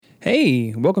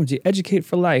Hey, welcome to Educate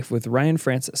for Life with Ryan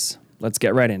Francis. Let's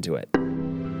get right into it.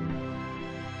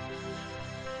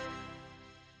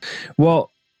 Well,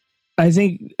 I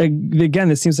think, again,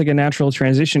 this seems like a natural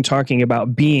transition talking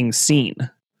about being seen.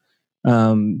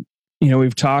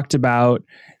 We've talked about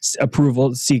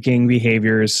approval-seeking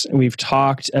behaviors. We've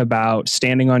talked about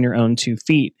standing on your own 2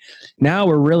 feet. Now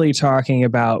we're really talking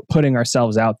about putting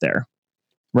ourselves out there,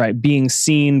 right? Being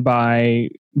seen by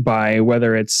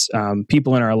whether it's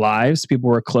people in our lives, people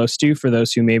we're close to, for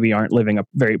those who maybe aren't living a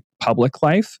very public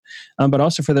life, but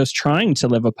also for those trying to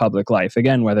live a public life.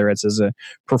 Again, whether it's as a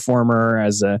performer,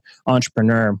 as an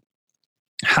entrepreneur.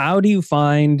 How do you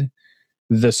find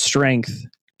the strength?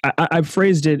 I've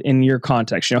phrased it in your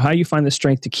context. How do you find the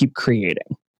strength to keep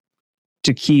creating,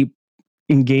 to keep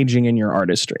engaging in your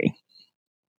artistry?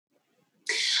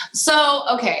 So,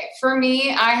 okay, for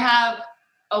me, I have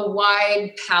a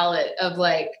wide palette of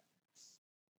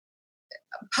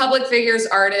public figures,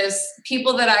 artists,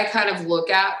 people that I kind of look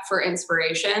at for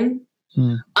inspiration.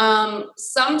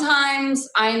 Sometimes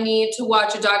I need to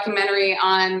watch a documentary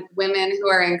on women who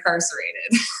are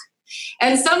incarcerated.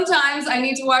 And sometimes I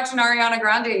need to watch an Ariana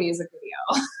Grande music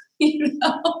video,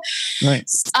 Right.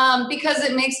 Because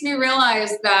it makes me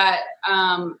realize that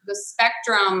the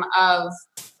spectrum of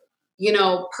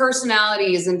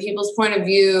personalities and people's point of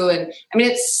view. And I mean,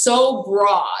 it's so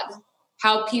broad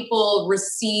how people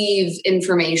receive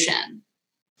information.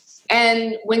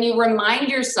 And when you remind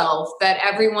yourself that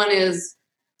everyone is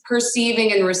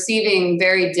perceiving and receiving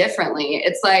very differently,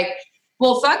 it's like,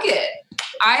 well, fuck it.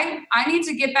 I need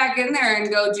to get back in there and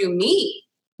go do me.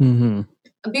 Mm-hmm.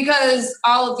 Because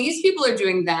all of these people are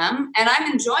doing them and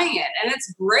I'm enjoying it and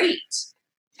it's great.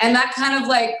 And that kind of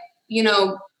I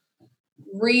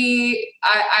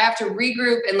have to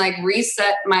regroup and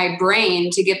reset my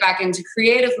brain to get back into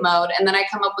creative mode. And then I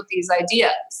come up with these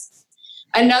ideas.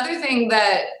 Another thing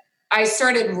that I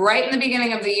started right in the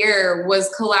beginning of the year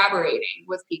was collaborating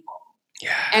with people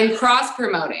and cross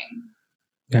promoting.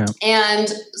 Yeah. And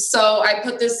so I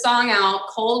put this song out,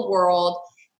 Cold World.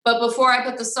 But before I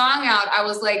put the song out, I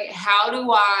was like, how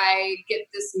do I get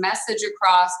this message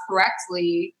across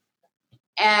correctly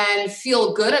and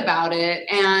feel good about it?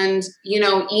 And,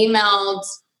 emailed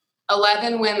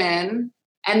 11 women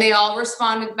and they all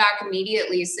responded back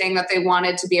immediately saying that they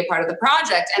wanted to be a part of the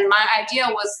project. And my idea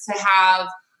was to have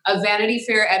a Vanity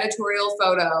Fair editorial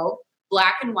photo,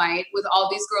 black and white, with all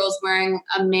these girls wearing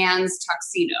a man's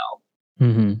tuxedo.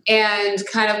 Mm-hmm. And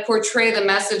kind of portray the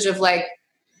message of like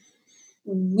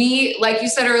you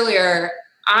said earlier,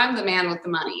 I'm the man with the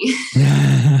money.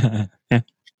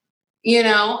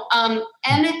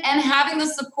 And having the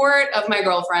support of my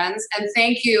girlfriends. And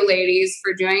thank you, ladies,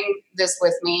 for doing this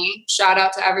with me. Shout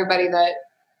out to everybody that,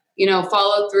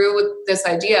 followed through with this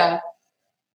idea.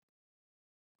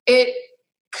 It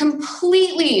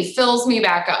completely fills me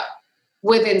back up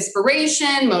with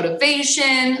inspiration,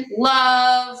 motivation,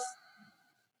 love,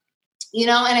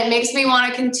 and it makes me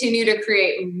want to continue to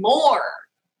create more.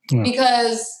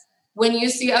 Because when you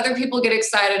see other people get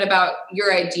excited about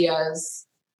your ideas,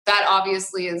 that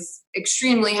obviously is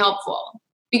extremely helpful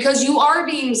because you are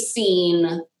being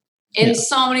seen in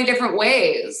so many different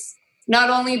ways, not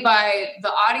only by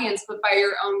the audience, but by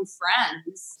your own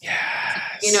friends,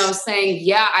 saying,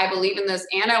 yeah, I believe in this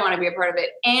and I want to be a part of it.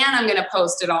 And I'm going to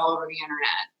post it all over the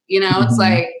internet. It's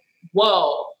like,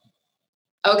 whoa,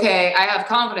 okay, I have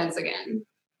confidence again.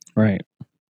 Right.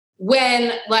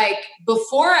 When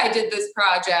before I did this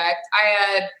project, I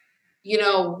had,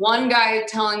 one guy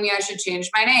telling me I should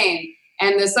change my name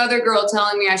and this other girl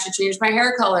telling me I should change my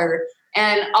hair color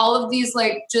and all of these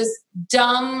just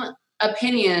dumb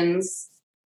opinions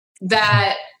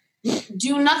that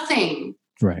do nothing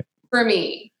for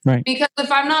me. Right. Because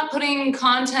if I'm not putting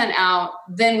content out,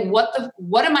 then what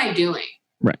am I doing?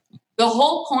 Right. The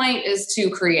whole point is to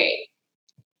create.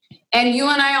 And you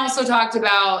and I also talked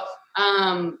about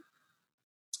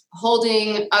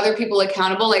holding other people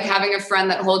accountable, like having a friend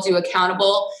that holds you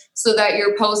accountable so that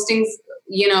you're posting,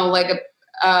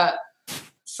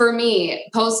 for me,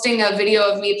 posting a video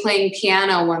of me playing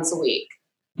piano once a week.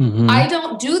 Mm-hmm. I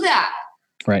don't do that.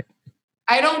 Right.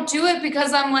 I don't do it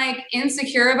because I'm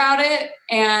insecure about it.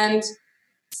 And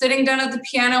sitting down at the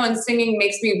piano and singing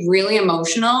makes me really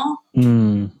emotional.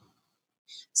 Mm.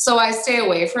 So I stay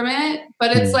away from it.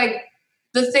 But it's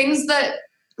the things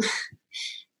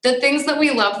that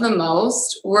we love the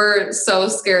most, we're so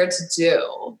scared to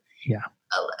do. Yeah.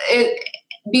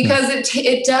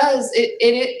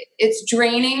 It's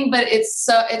draining, but it's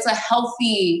a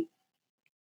healthy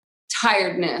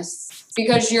tiredness.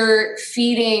 because you're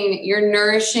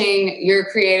nourishing your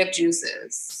creative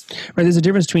juices. Right. There's a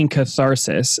difference between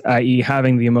catharsis, i.e.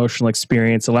 having the emotional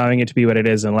experience, allowing it to be what it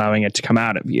is and allowing it to come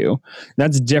out of you.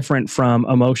 That's different from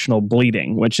emotional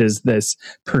bleeding, which is this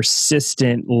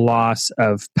persistent loss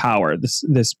of power,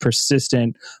 this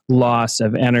persistent loss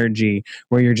of energy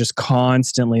where you're just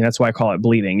constantly, that's why I call it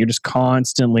bleeding. You're just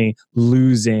constantly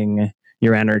losing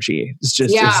your energy. It's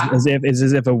just as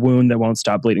if a wound that won't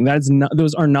stop bleeding.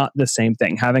 Those are not the same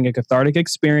thing. Having a cathartic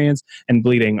experience and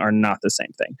bleeding are not the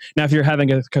same thing. Now, if you're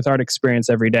having a cathartic experience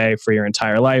every day for your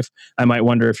entire life, I might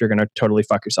wonder if you're going to totally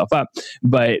fuck yourself up.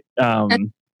 But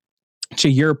to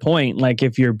your point, like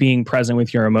if you're being present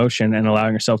with your emotion and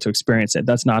allowing yourself to experience it,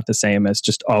 that's not the same as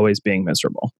just always being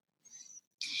miserable.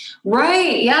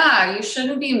 Right. Yeah. You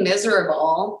shouldn't be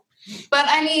miserable. But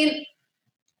I mean,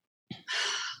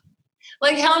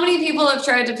 like, how many people have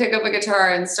tried to pick up a guitar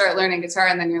and start learning guitar,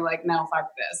 and then you're like, no, fuck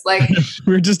this. Like,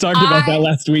 we were just talking about that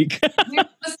last week. We were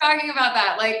just talking about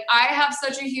that. Like, I have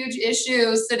such a huge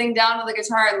issue sitting down with a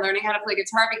guitar and learning how to play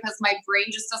guitar because my brain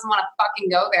just doesn't want to fucking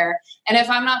go there. And if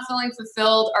I'm not feeling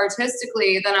fulfilled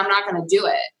artistically, then I'm not going to do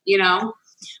it, you know?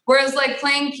 Whereas like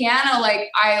playing piano, like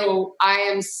I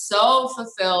am so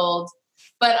fulfilled,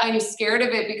 but I'm scared of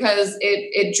it because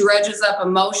it dredges up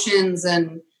emotions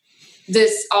and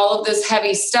all of this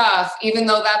heavy stuff, even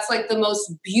though that's like the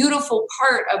most beautiful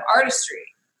part of artistry,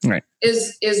 right?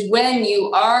 Is when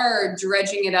you are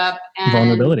dredging it up and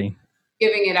vulnerability,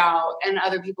 giving it out, and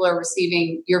other people are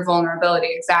receiving your vulnerability.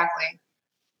 Exactly.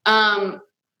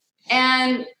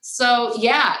 And so,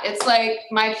 yeah, it's like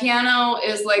my piano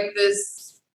is like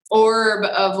this orb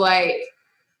of like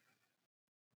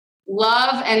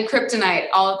love and kryptonite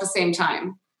all at the same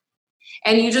time.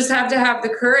 And you just have to have the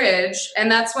courage. And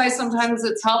that's why sometimes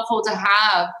it's helpful to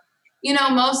have, you know,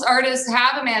 most artists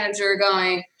have a manager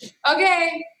going,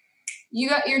 okay,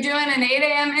 you're doing an 8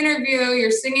 a.m. interview,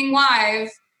 you're singing live.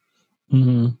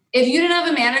 Mm-hmm. If you didn't have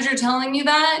a manager telling you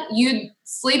that, you'd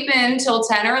sleep in till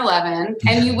 10 or 11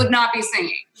 and you would not be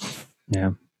singing.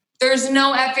 Yeah. There's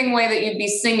no effing way that you'd be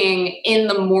singing in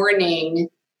the morning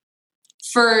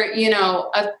for, you know,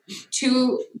 a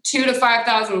 2 to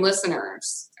 5,000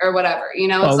 listeners or whatever, you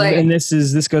know, it's like, and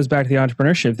this goes back to the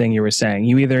entrepreneurship thing you were saying.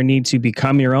 You either need to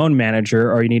become your own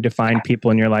manager or you need to find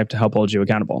people in your life to help hold you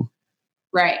accountable.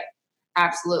 Right.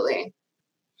 Absolutely.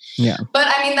 Yeah. But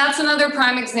I mean, that's another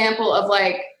prime example of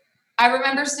like, I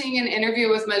remember seeing an interview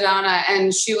with Madonna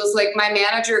and she was like, my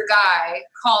manager Guy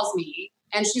calls me,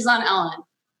 and she's on Ellen.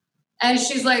 And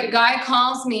she's like, Guy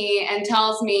calls me and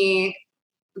tells me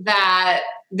that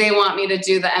they want me to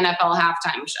do the NFL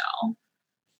halftime show.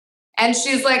 And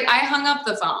she's like, I hung up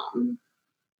the phone.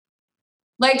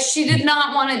 Like, she did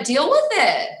not want to deal with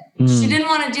it. She didn't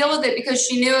want to deal with it because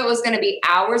she knew it was going to be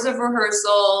hours of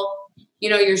rehearsal. You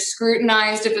know, you're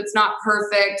scrutinized if it's not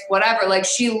perfect, whatever. Like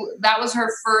that was her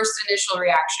first initial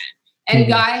reaction. And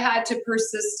Guy had to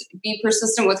be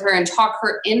persistent with her and talk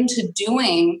her into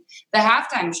doing the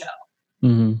halftime show.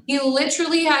 Mm-hmm. He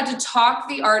literally had to talk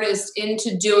the artist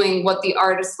into doing what the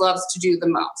artist loves to do the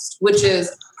most, which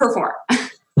is perform.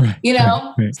 Right, you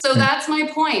know? Right, so that's my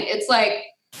point. It's like,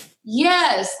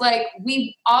 yes, like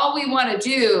all we want to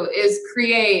do is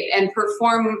create and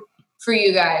perform for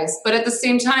you guys. But at the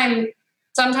same time,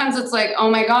 sometimes it's like,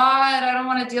 oh my God, I don't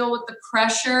want to deal with the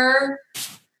pressure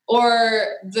or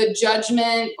the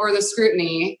judgment or the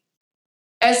scrutiny,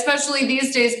 especially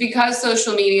these days because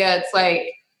social media, it's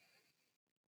like,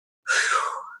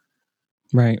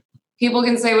 right. People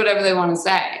can say whatever they want to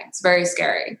say. It's very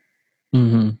scary.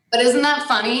 Mm-hmm. But isn't that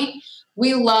funny?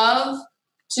 We love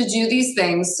to do these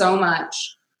things so much,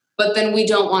 but then we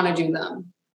don't want to do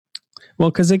them.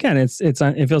 Well, because again,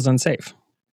 it feels unsafe.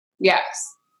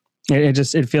 Yes.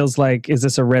 It feels like, is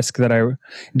this a risk that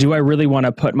do I really want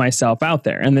to put myself out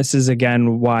there? And this is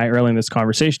again why early in this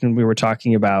conversation we were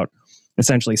talking about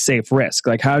essentially safe risk.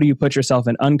 Like, how do you put yourself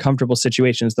in uncomfortable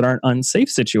situations that aren't unsafe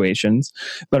situations,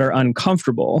 but are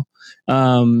uncomfortable,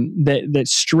 that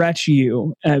stretch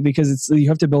you because you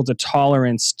have to build a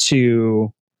tolerance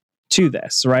to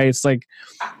this, right? It's like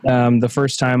the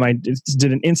first time I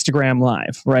did an Instagram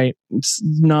live, right?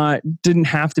 Didn't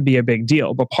have to be a big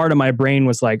deal, but part of my brain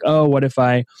was like, oh, what if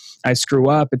I screw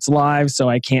up? It's live, so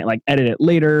I can't like edit it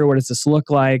later. What does this look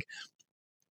like?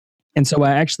 And so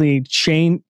I actually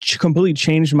completely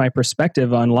changed my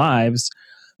perspective on lives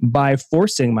by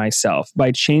forcing myself,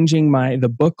 by changing the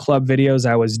book club videos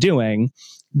I was doing,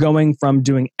 going from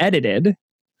doing edited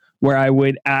where I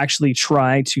would actually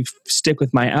try to stick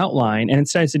with my outline. And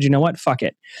instead I said, you know what? Fuck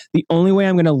it. The only way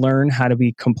I'm going to learn how to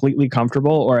be completely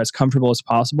comfortable or as comfortable as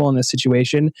possible in this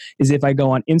situation is if I go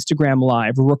on Instagram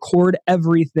Live, record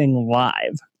everything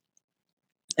live.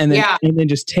 And then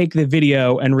just take the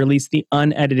video and release the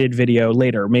unedited video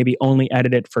later, maybe only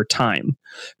edit it for time,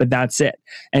 but that's it.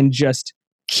 And just,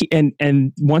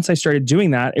 and once I started doing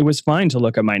that, it was fine to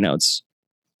look at my notes.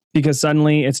 Because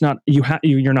suddenly it's not,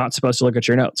 you're not supposed to look at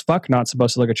your notes. Fuck, not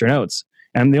supposed to look at your notes.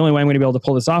 And the only way I'm going to be able to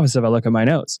pull this off is if I look at my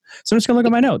notes. So I'm just going to look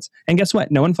at my notes. And guess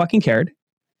what? No one fucking cared.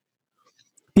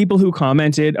 People who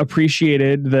commented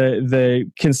appreciated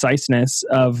the conciseness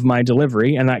of my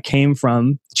delivery, and that came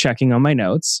from checking on my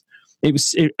notes.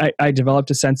 I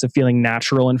developed a sense of feeling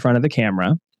natural in front of the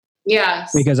camera.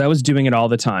 Yes. Because I was doing it all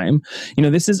the time. You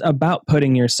know, this is about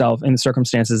putting yourself in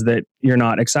circumstances that you're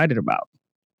not excited about.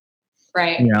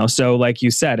 Right. You know, so like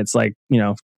you said, it's like, you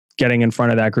know, getting in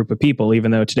front of that group of people,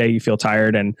 even though today you feel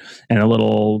tired and a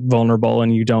little vulnerable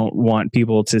and you don't want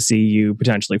people to see you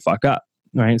potentially fuck up.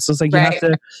 Right. So it's like you have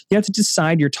to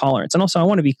decide your tolerance. And also I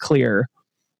want to be clear,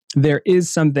 there is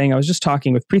something, I was just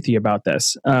talking with Preeti about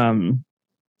this.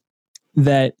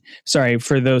 Sorry,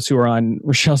 for those who are on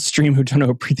Rochelle's stream who don't know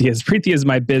who Preeti is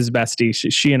my biz bestie.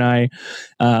 She and I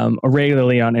are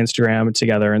regularly on Instagram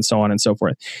together and so on and so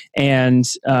forth. And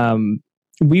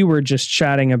we were just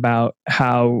chatting about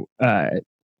how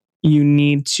you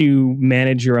need to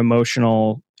manage your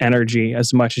emotional energy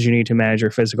as much as you need to manage your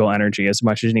physical energy, as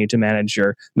much as you need to manage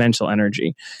your mental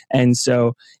energy. And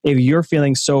so if you're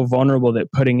feeling so vulnerable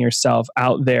that putting yourself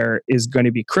out there is going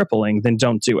to be crippling, then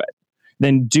don't do it.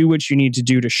 Then do what you need to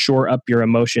do to shore up your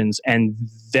emotions and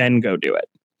then go do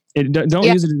it. Don't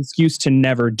use it as an excuse to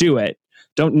never do it.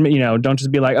 Don't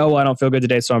just be like, oh, well, I don't feel good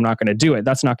today, so I'm not going to do it.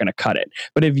 That's not going to cut it.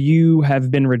 But if you have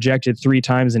been rejected 3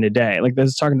 times in a day, like I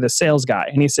was talking to the sales guy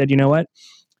and he said, you know what?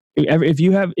 If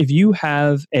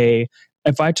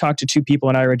I talk to 2 people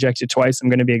and I reject it twice, I'm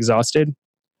going to be exhausted.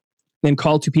 Then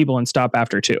call 2 people and stop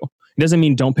after 2. It doesn't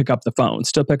mean don't pick up the phone.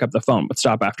 Still pick up the phone, but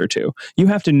stop after 2. You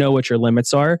have to know what your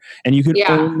limits are, and you can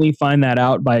only find that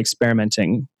out by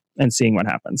experimenting and seeing what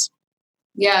happens.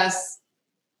 Yes.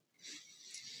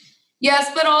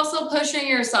 Yes, but also pushing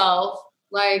yourself,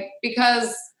 like,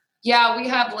 because, we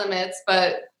have limits,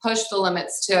 but push the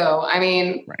limits too. I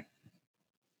mean,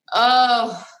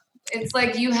 it's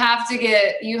like you have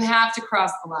to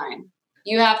cross the line.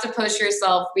 You have to push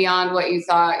yourself beyond what you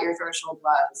thought your threshold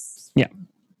was. Yeah.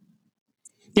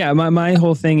 Yeah, my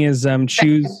whole thing is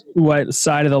choose what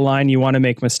side of the line you want to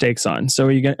make mistakes on. So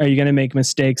are you going to make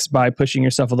mistakes by pushing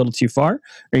yourself a little too far? Or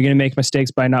are you going to make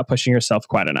mistakes by not pushing yourself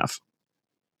quite enough?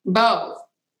 Both.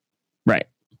 Right.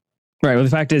 Well, the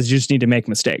fact is you just need to make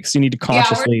mistakes. You need to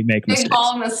consciously make mistakes.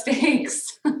 All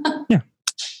mistakes. Yeah.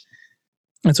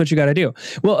 That's what you got to do.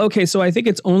 Well, okay. So I think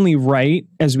it's only right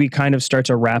as we kind of start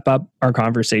to wrap up our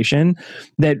conversation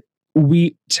that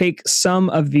we take some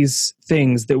of these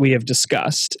things that we have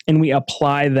discussed and we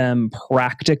apply them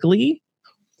practically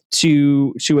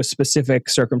to a specific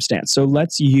circumstance. So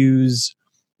let's use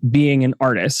being an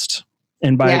artist,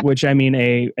 and by which I mean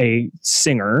a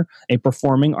singer, a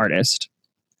performing artist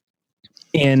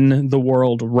in the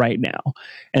world right now.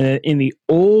 And in the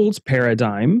old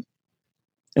paradigm,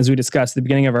 as we discussed at the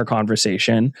beginning of our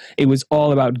conversation, it was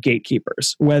all about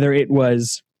gatekeepers, whether it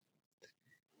was,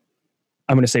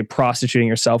 I'm going to say prostituting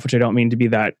yourself, which I don't mean to be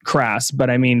that crass, but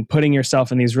I mean putting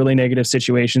yourself in these really negative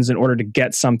situations in order to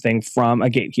get something from a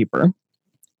gatekeeper,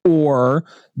 or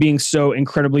being so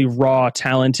incredibly raw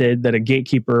talented that a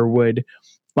gatekeeper would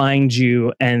find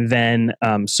you and then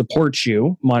support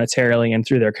you monetarily and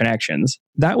through their connections.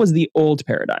 That was the old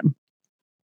paradigm.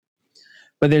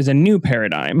 But there's a new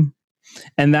paradigm,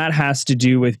 and that has to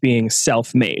do with being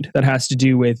self-made. That has to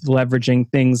do with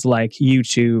leveraging things like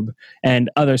YouTube and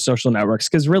other social networks.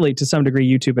 Because really, to some degree,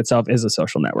 YouTube itself is a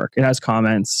social network. It has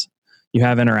comments, you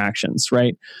have interactions,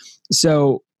 right?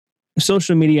 So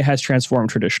social media has transformed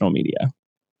traditional media.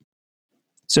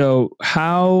 So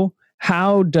how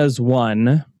does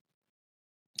one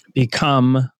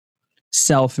become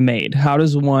self-made? How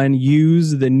does one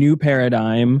use the new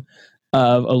paradigm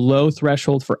of a low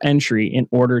threshold for entry in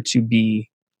order to be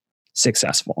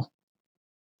successful?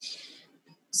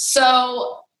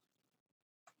 So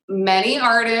many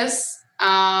artists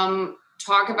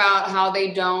talk about how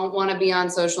they don't want to be on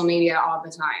social media all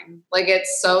the time. Like,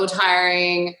 it's so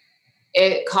tiring.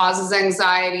 It causes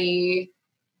anxiety.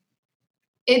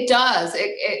 It does.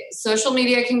 Social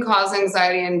media can cause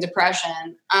anxiety and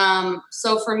depression.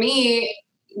 So for me,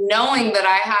 knowing that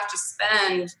I have to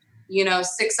spend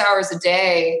 6 hours a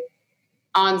day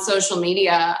on social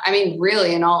media, I mean,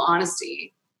 really, in all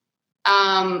honesty,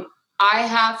 I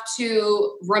have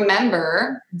to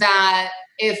remember that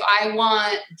if I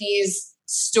want these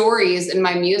stories in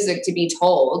my music to be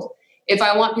told, if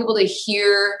I want people to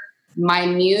hear my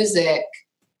music,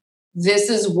 this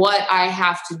is what I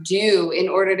have to do in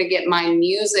order to get my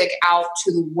music out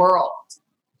to the world.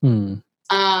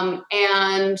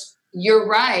 And you're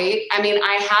right. I mean,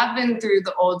 I have been through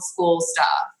the old school stuff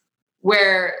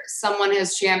where someone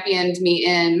has championed me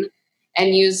in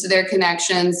and used their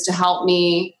connections to help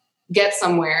me get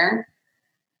somewhere.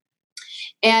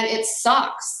 And it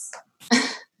sucks.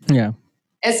 Yeah.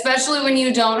 Especially when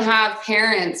you don't have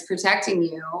parents protecting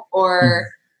you or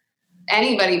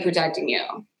anybody protecting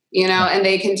you, you know, and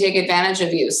they can take advantage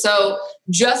of you. So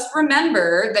just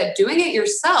remember that doing it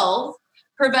yourself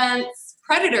prevents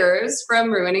predators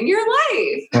from ruining your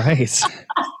life. Right.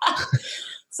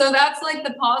 So that's like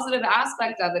the positive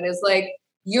aspect of it, is like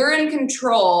you're in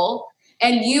control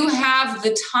and you have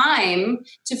the time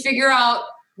to figure out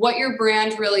what your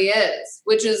brand really is,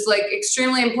 which is like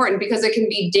extremely important, because it can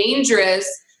be dangerous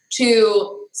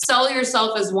to sell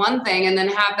yourself as one thing and then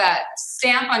have that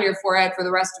stamp on your forehead for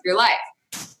the rest of your life.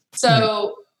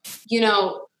 So, you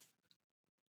know,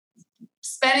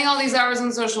 spending all these hours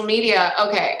on social media,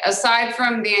 okay, aside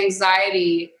from the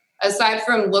anxiety, aside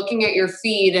from looking at your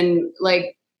feed and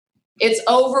like, it's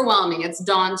overwhelming, it's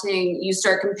daunting. You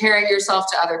start comparing yourself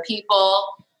to other people.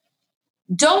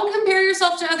 Don't compare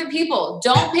yourself to other people.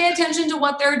 Don't pay attention to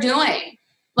what they're doing.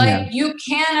 Like you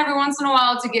can every once in a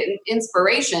while to get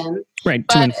inspiration. Right,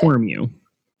 to inform you.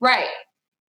 Right.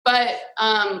 But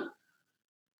I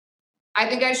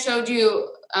think I showed you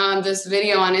this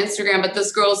video on Instagram, but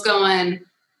this girl's going,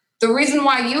 the reason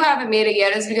why you haven't made it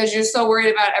yet is because you're so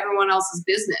worried about everyone else's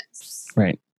business.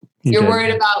 Right. You're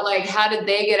worried about like, how did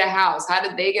they get a house? How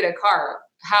did they get a car?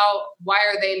 Why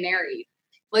are they married?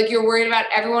 Like you're worried about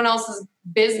everyone else's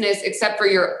business except for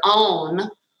your own.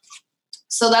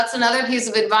 So that's another piece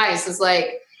of advice, is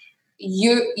like,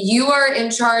 you are in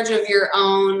charge of your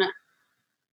own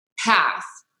path,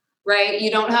 right?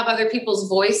 You don't have other people's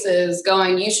voices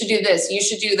going, you should do this, you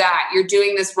should do that, you're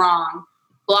doing this wrong,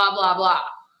 blah, blah, blah.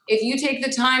 If you take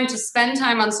the time to spend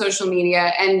time on social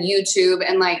media and YouTube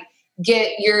and like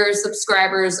get your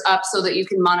subscribers up so that you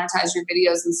can monetize your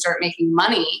videos and start making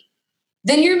money,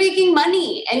 then you're making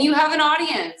money and you have an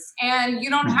audience and you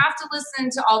don't have to listen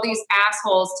to all these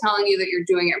assholes telling you that you're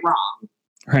doing it wrong.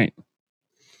 Right.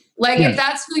 Like if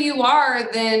that's who you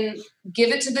are, then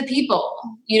give it to the people.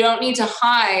 You don't need to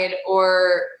hide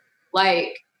or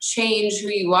like change who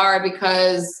you are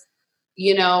because,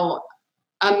 you know,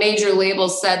 a major label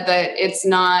said that it's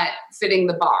not fitting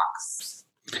the box.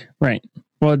 Right.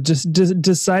 Well, just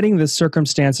deciding the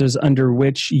circumstances under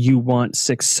which you want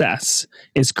success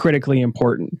is critically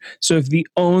important. So if the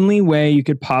only way you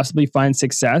could possibly find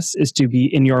success is to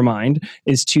be, in your mind,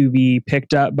 is to be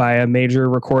picked up by a major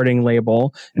recording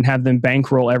label and have them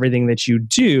bankroll everything that you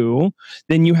do,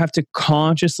 then you have to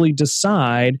consciously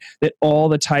decide that all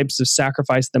the types of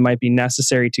sacrifice that might be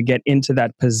necessary to get into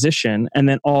that position, and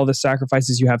then all the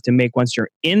sacrifices you have to make once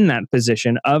you're in that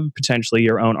position of potentially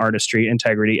your own artistry,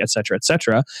 integrity, et cetera,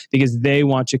 because they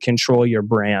want to control your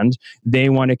brand. They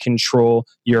want to control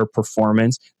your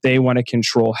performance. They want to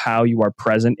control how you are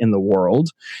present in the world.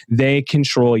 They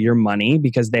control your money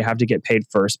because they have to get paid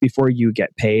first before you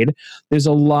get paid. There's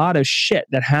a lot of shit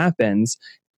that happens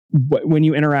when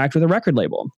you interact with a record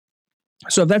label.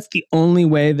 So if that's the only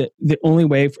way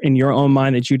in your own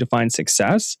mind that you define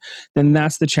success, then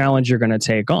that's the challenge you're going to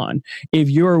take on. If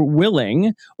you're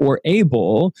willing or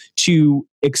able to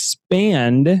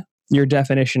expand your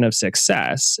definition of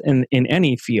success in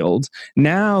any field,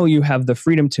 now you have the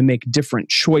freedom to make different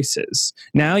choices.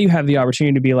 Now you have the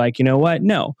opportunity to be like, you know what?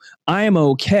 No, I am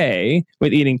okay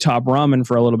with eating top ramen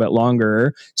for a little bit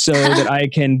longer so that I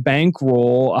can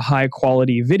bankroll a high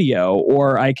quality video,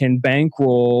 or I can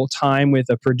bankroll time with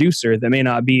a producer that may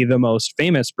not be the most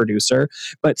famous producer,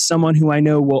 but someone who I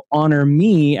know will honor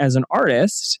me as an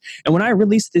artist. And when I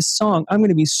release this song, I'm going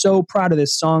to be so proud of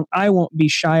this song. I won't be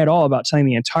shy at all about telling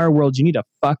the entire world, you need to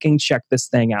fucking check this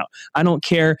thing out. I don't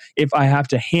care if I have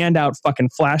to hand out fucking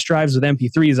flash drives with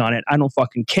MP3s on it. I don't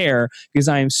fucking care, because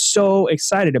I am so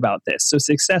excited about this. So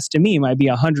success to me might be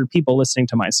 100 people listening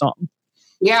to my song.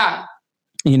 Yeah.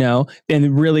 You know,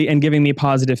 and giving me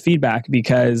positive feedback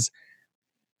because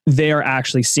they are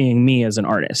actually seeing me as an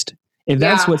artist. If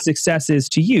that's what success is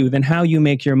to you, then how you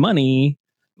make your money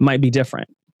might be different.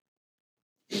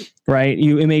 Right?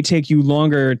 It may take you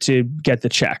longer to get the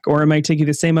check, or it might take you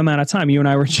the same amount of time. You and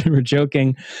I were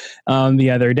joking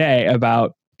the other day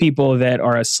about people that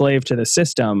are a slave to the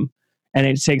system and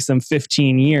it takes them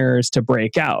 15 years to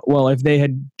break out. Well, if they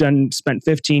had spent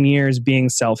 15 years being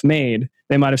self-made,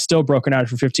 they might have still broken out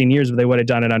for 15 years, but they would have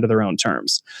done it under their own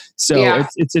terms. So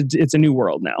it's a new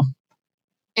world now.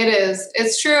 It is.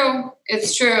 It's true.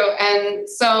 It's true. And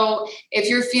so if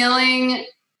you're feeling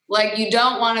like you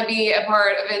don't want to be a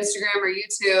part of Instagram or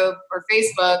YouTube or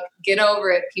Facebook, get over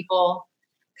it, people.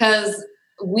 Because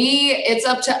it's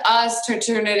up to us to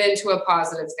turn it into a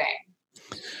positive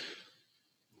thing.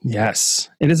 Yes.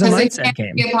 It is a mindset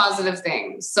game. Be a positive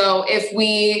thing. So if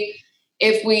we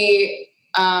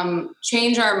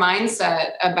change our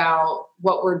mindset about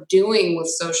what we're doing with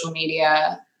social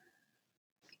media,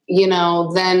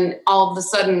 then all of a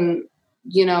sudden,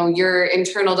 your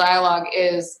internal dialogue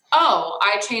is, oh,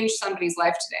 I changed somebody's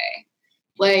life today.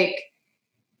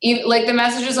 Like the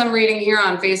messages I'm reading here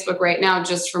on Facebook right now,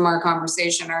 just from our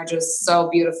conversation, are just so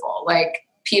beautiful. Like,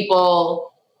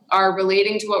 people are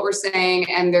relating to what we're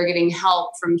saying, and they're getting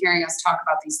help from hearing us talk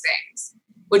about these things,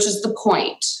 which is the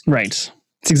point. Right.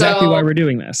 It's exactly why we're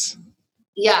doing this.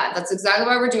 Yeah, that's exactly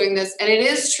why we're doing this. And it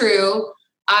is true.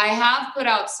 I have put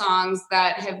out songs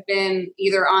that have been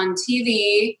either on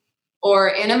TV or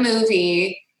in a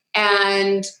movie,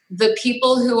 and the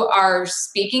people who are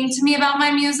speaking to me about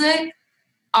my music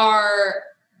are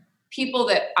people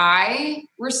that I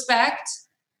respect.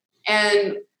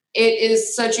 And it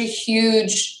is such a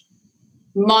huge,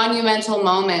 monumental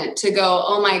moment to go,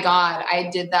 oh my God, I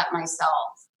did that myself.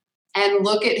 And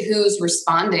look at who's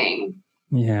responding.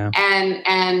 Yeah.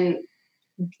 And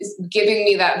giving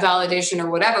me that validation or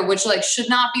whatever, which should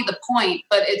not be the point,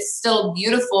 but it's still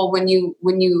beautiful when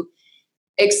you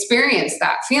experience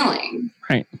that feeling.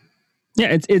 Right.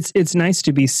 Yeah, it's nice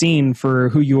to be seen for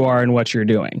who you are and what you're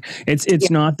doing. It's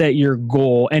not that your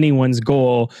goal, anyone's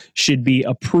goal, should be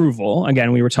approval.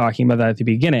 Again, we were talking about that at the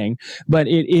beginning, but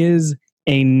it is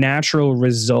a natural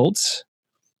result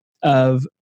of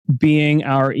being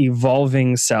our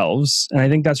evolving selves. And I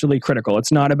think that's really critical.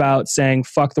 It's not about saying,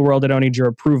 fuck the world, I don't need your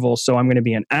approval, so I'm going to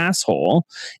be an asshole.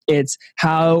 It's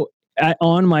how,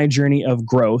 on my journey of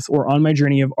growth or on my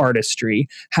journey of artistry,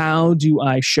 how do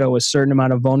I show a certain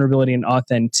amount of vulnerability and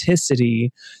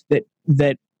authenticity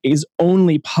that is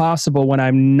only possible when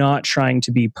I'm not trying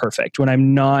to be perfect, when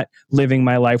I'm not living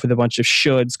my life with a bunch of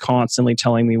shoulds constantly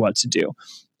telling me what to do.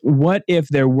 What if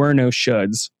there were no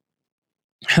shoulds?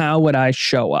 How would I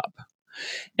show up?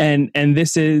 And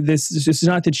this is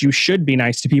not that you should be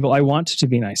nice to people. I want to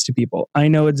be nice to people. I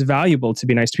know it's valuable to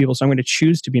be nice to people, so I'm going to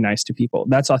choose to be nice to people.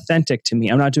 That's authentic to me.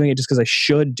 I'm not doing it just because I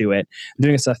should do it. I'm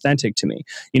doing it's authentic to me.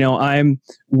 I'm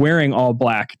wearing all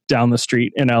black down the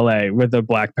street in LA with a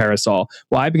black parasol.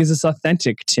 Why? Because it's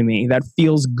authentic to me. That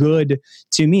feels good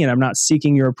to me, and I'm not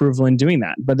seeking your approval in doing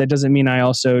that. But that doesn't mean I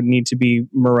also need to be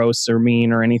morose or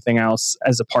mean or anything else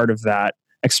as a part of that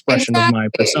expression of my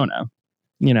persona.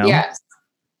 Yes.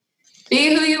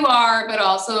 Be who you are, but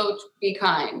also be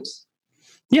kind.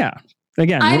 Yeah.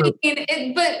 Again, but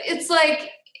it's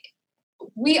like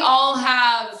we all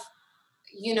have,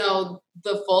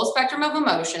 the full spectrum of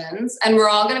emotions, and we're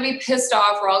all going to be pissed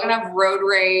off. We're all going to have road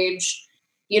rage.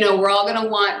 We're all going to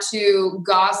want to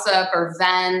gossip or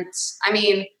vent. I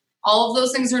mean, all of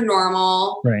those things are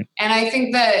normal. Right. And I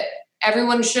think that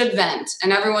everyone should vent,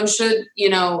 and everyone should,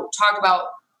 talk about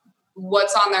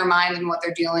what's on their mind and what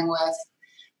they're dealing with.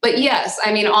 But yes,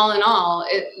 I mean, all in all,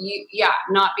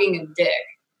 not being a dick.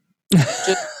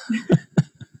 Just,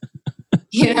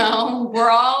 we're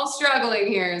all struggling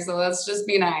here, so let's just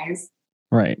be nice.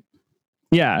 Right.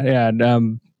 Yeah.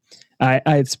 And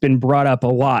it's been brought up a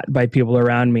lot by people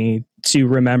around me to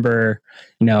remember,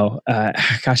 I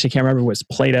can't remember if it was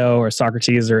Plato or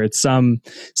Socrates, or it's some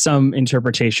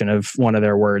interpretation of one of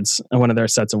their words, one of their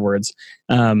sets of words,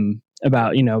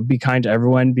 about, be kind to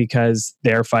everyone because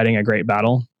they're fighting a great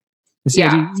battle. See,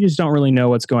 you just don't really know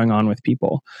what's going on with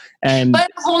people. But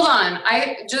hold on.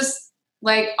 I just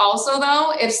also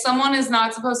though, if someone is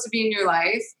not supposed to be in your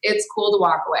life, it's cool to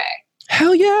walk away.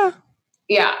 Hell yeah.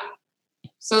 Yeah.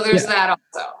 So there's that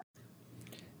also.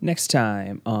 Next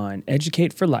time on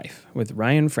Educate for Life with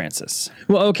Ryan Francis.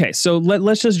 Well, okay, so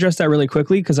let's just address that really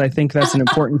quickly, because I think that's an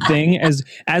important thing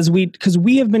because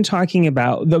we have been talking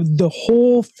about the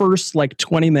whole first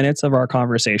 20 minutes of our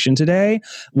conversation today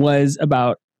was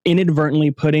about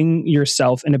inadvertently putting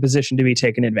yourself in a position to be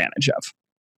taken advantage of.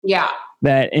 Yeah.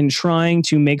 That in trying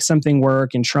to make something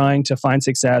work and trying to find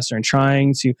success or in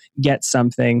trying to get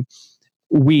something,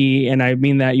 we, and I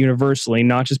mean that universally,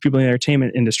 not just people in the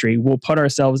entertainment industry, will put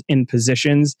ourselves in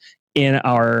positions in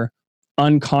our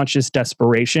unconscious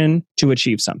desperation to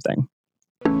achieve something.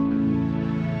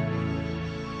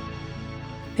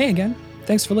 Hey again,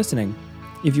 thanks for listening.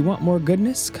 If you want more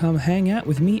goodness, come hang out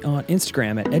with me on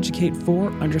Instagram at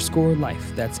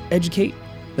educate4_life. That's educate,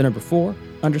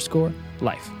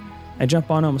 4_life. I jump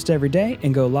on almost every day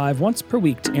and go live once per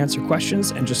week to answer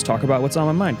questions and just talk about what's on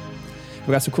my mind.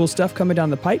 We've got some cool stuff coming down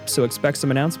the pipe, so expect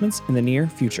some announcements in the near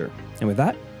future. And with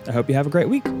that, I hope you have a great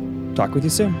week. Talk with you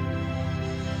soon.